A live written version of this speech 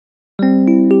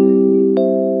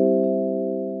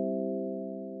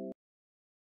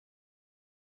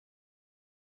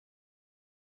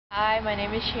Hi, my name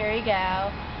is Sherry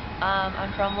Gao. I'm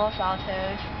from Los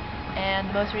Altos, and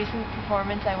the most recent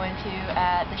performance I went to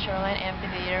at the Shoreline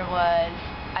Amphitheater was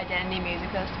Identity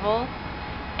Music Festival,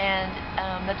 and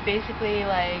that's basically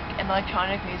like an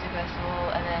electronic music festival,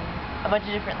 and then a bunch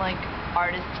of different like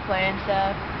artists play and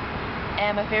stuff.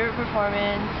 And my favorite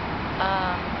performance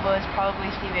was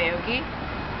probably Steve Aoki.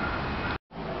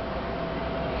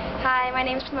 Hi, my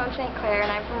name is Simone St. Clair,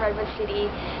 and I'm from Redwood City.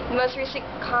 The most recent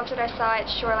concert I saw at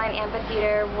Shoreline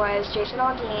Amphitheater was Jason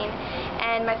Aldean,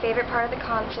 and my favorite part of the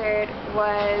concert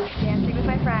was dancing with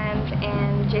my friends,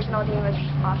 and Jason Aldean was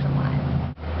awesome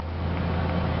live.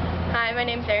 Hi, my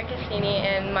name is Erin Cassini,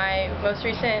 and my most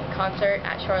recent concert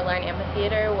at Shoreline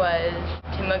Amphitheater was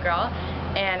Tim McGraw,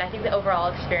 and I think the overall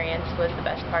experience was the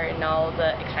best part, and all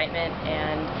the excitement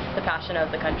and the passion of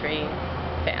the country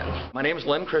fans. My name is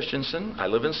Len Christensen. I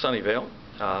live in Sunnyvale,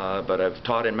 but I've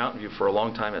taught in Mountain View for a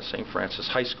long time at St. Francis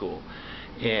High School.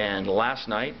 And last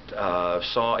night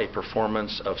saw a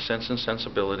performance of Sense and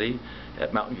Sensibility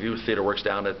at Mountain View Theater Works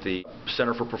down at the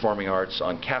Center for Performing Arts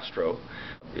on Castro.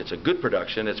 It's a good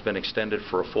production. It's been extended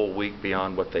for a full week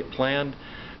beyond what they planned,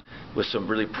 with some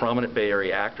really prominent Bay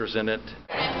Area actors in it.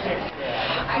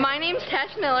 My name's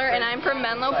Tess Miller, and I'm from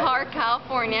Menlo Park,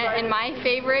 California, and my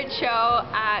favorite show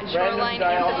at Shoreline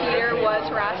Amphitheater was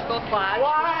Rascal Flatts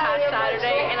this past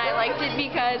Saturday, and I liked it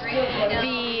because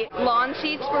the lawn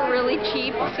seats were really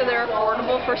cheap, so they're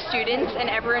affordable for students, and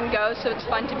everyone goes, so it's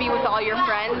fun to be with all your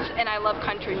friends, and I love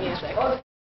country music.